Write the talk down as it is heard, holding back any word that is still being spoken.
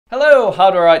Hello,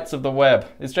 hardwareites of the web.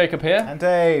 It's Jacob here. And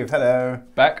Dave, hello.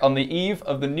 Back on the eve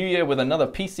of the new year with another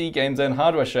PCGamesN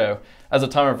hardware show. As a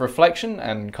time of reflection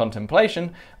and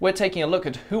contemplation, we're taking a look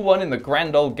at who won in the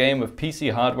grand old game of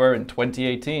PC hardware in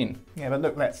 2018. Yeah, but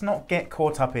look, let's not get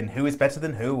caught up in who is better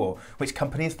than who or which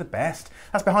company is the best.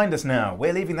 That's behind us now.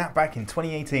 We're leaving that back in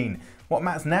 2018. What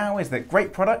matters now is that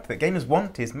great product that gamers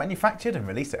want is manufactured and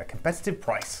released at a competitive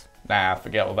price. Nah,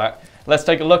 forget all that. Let's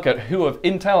take a look at who of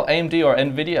Intel, AMD or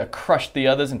Nvidia crushed the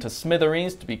others into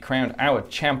smithereens to be crowned our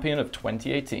champion of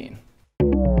 2018.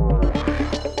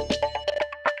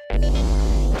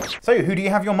 So who do you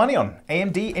have your money on?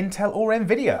 AMD, Intel or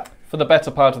Nvidia? For the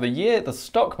better part of the year, the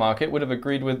stock market would have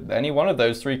agreed with any one of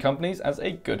those three companies as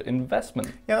a good investment.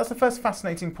 Yeah, that's the first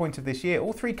fascinating point of this year.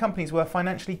 All three companies were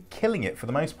financially killing it for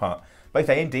the most part. Both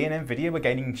AMD and Nvidia were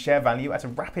gaining share value at a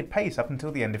rapid pace up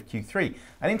until the end of Q3,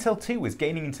 and Intel too was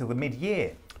gaining until the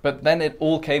mid-year. But then it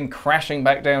all came crashing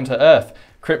back down to earth.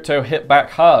 Crypto hit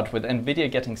back hard, with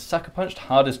Nvidia getting sucker punched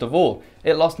hardest of all.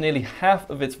 It lost nearly half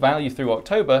of its value through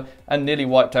October and nearly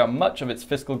wiped out much of its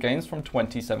fiscal gains from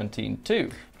 2017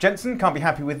 too. Jensen can't be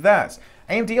happy with that.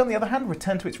 AMD, on the other hand,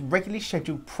 returned to its regularly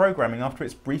scheduled programming after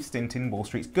its brief stint in Wall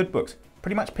Street's good books,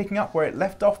 pretty much picking up where it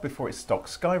left off before its stock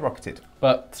skyrocketed.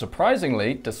 But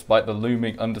surprisingly, despite the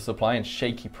looming undersupply and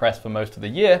shaky press for most of the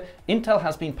year, Intel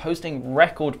has been posting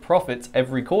record profits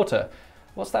every quarter.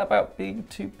 What's that about being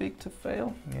too big to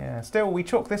fail? Yeah, still, we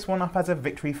chalk this one up as a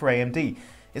victory for AMD.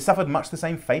 It suffered much the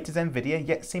same fate as Nvidia,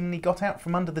 yet seemingly got out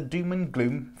from under the doom and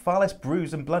gloom far less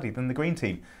bruised and bloody than the green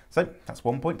team. So that's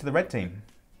 1 point to the red team.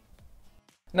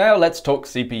 Now let's talk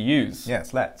CPUs.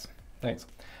 Yes, let's. Thanks.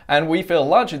 And we feel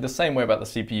largely the same way about the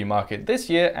CPU market this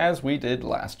year as we did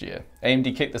last year.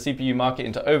 AMD kicked the CPU market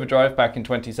into overdrive back in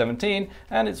 2017,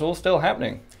 and it's all still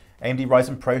happening. AMD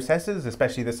Ryzen processors,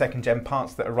 especially the second-gen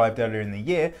parts that arrived earlier in the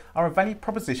year, are a value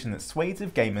proposition that swathes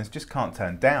of gamers just can't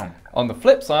turn down. On the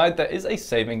flip side, there is a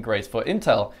saving grace for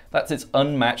Intel. That's its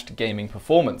unmatched gaming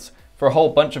performance. For a whole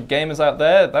bunch of gamers out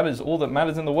there, that is all that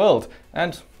matters in the world,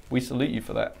 and we salute you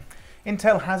for that.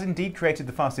 Intel has indeed created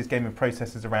the fastest gaming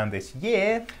processors around this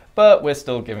year, but we're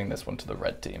still giving this one to the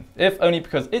red team, if only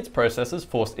because its processors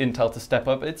forced Intel to step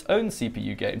up its own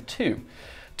CPU game too.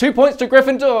 2 points to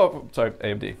Gryffindor! Sorry,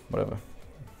 AMD, whatever.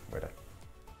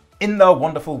 In the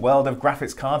wonderful world of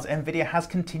graphics cards, Nvidia has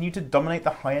continued to dominate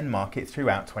the high-end market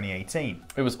throughout 2018.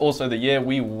 It was also the year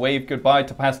we waved goodbye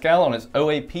to Pascal on its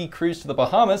OAP cruise to the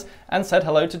Bahamas and said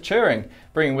hello to Turing,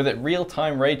 bringing with it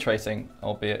real-time ray tracing,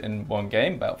 albeit in one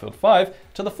game, Battlefield 5,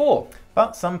 to the fore.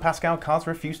 But some Pascal cards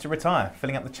refused to retire,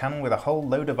 filling up the channel with a whole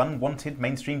load of unwanted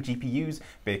mainstream GPUs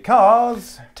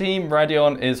because Team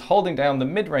Radeon is holding down the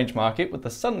mid-range market with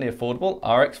the suddenly affordable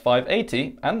RX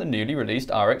 580 and the newly released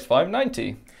RX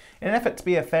 590. In an effort to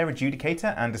be a fair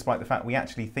adjudicator, and despite the fact we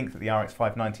actually think that the RX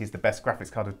 590 is the best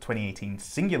graphics card of 2018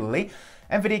 singularly,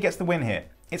 Nvidia gets the win here.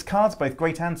 Its cards, both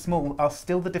great and small, are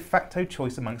still the de facto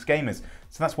choice amongst gamers,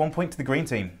 so that's 1 point to the green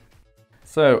team.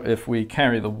 So if we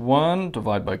carry the 1,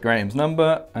 divide by Graham's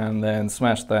number, and then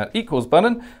smash that equals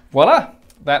button, voila!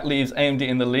 That leaves AMD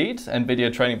in the lead,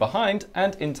 Nvidia trailing behind,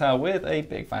 and Intel with a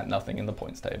big fat nothing in the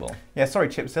points table. Yeah, sorry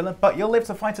Chipzilla, but you'll live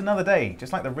to fight another day,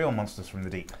 just like the real monsters from the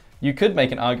deep. You could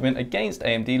make an argument against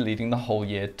AMD leading the whole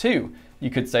year too. You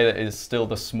could say that it is still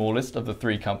the smallest of the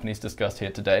three companies discussed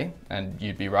here today, and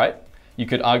you'd be right. You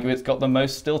could argue it's got the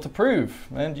most still to prove,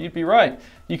 and you'd be right.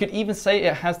 You could even say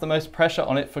it has the most pressure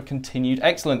on it for continued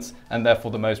excellence, and therefore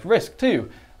the most risk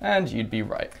too, and you'd be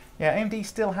right. Yeah, AMD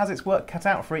still has its work cut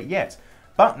out for it yet.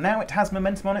 But now it has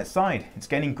momentum on its side. It's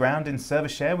gaining ground in server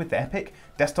share with the EPYC,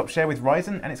 desktop share with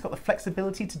Ryzen, and it's got the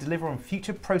flexibility to deliver on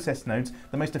future process nodes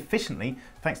the most efficiently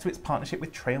thanks to its partnership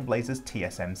with Trailblazer's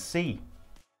TSMC.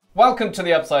 Welcome to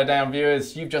the Upside Down,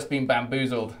 viewers. You've just been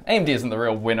bamboozled. AMD isn't the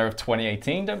real winner of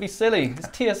 2018, don't be silly. It's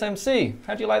TSMC.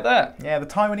 How do you like that? Yeah, the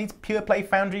Taiwanese pure-play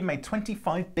foundry made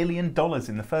 $25 billion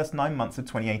in the first 9 months of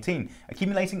 2018,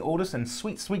 accumulating orders and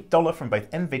sweet dollar from both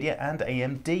Nvidia and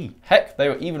AMD. Heck, they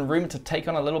were even rumoured to take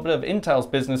on a little bit of Intel's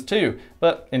business too,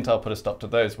 but Intel put a stop to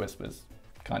those whispers.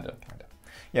 Kinda.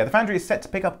 Yeah, the foundry is set to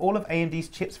pick up all of AMD's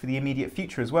chips for the immediate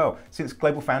future as well, since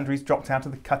Global Foundries dropped out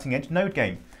of the cutting-edge node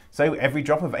game. So every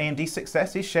drop of AMD's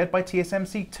success is shared by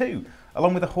TSMC too,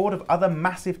 along with a horde of other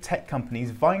massive tech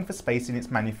companies vying for space in its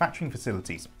manufacturing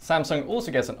facilities. Samsung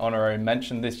also gets an honorary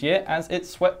mention this year as it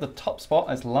swept the top spot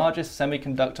as largest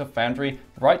semiconductor foundry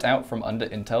right out from under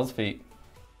Intel's feet.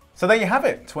 So there you have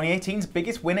it. 2018's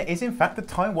biggest winner is in fact the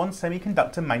Taiwan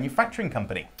Semiconductor Manufacturing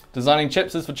Company. Designing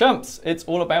chips is for chumps. It's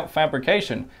all about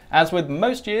fabrication. As with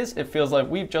most years, it feels like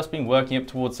we've just been working up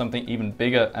towards something even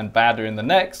bigger and badder in the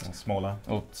next. Smaller.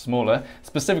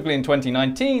 Specifically in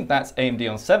 2019, that's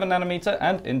AMD on 7nm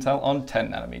and Intel on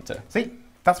 10nm. See,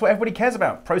 that's what everybody cares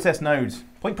about, process nodes.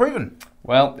 Point proven.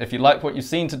 Well, if you like what you've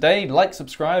seen today, like,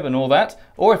 subscribe and all that,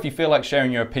 or if you feel like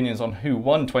sharing your opinions on who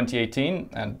won 2018,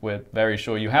 and we're very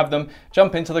sure you have them,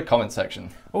 jump into the comment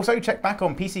section. Also, check back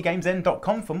on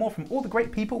PCGamesN.com for more from all the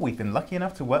great people we've been lucky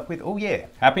enough to work with all year.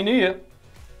 Happy New Year!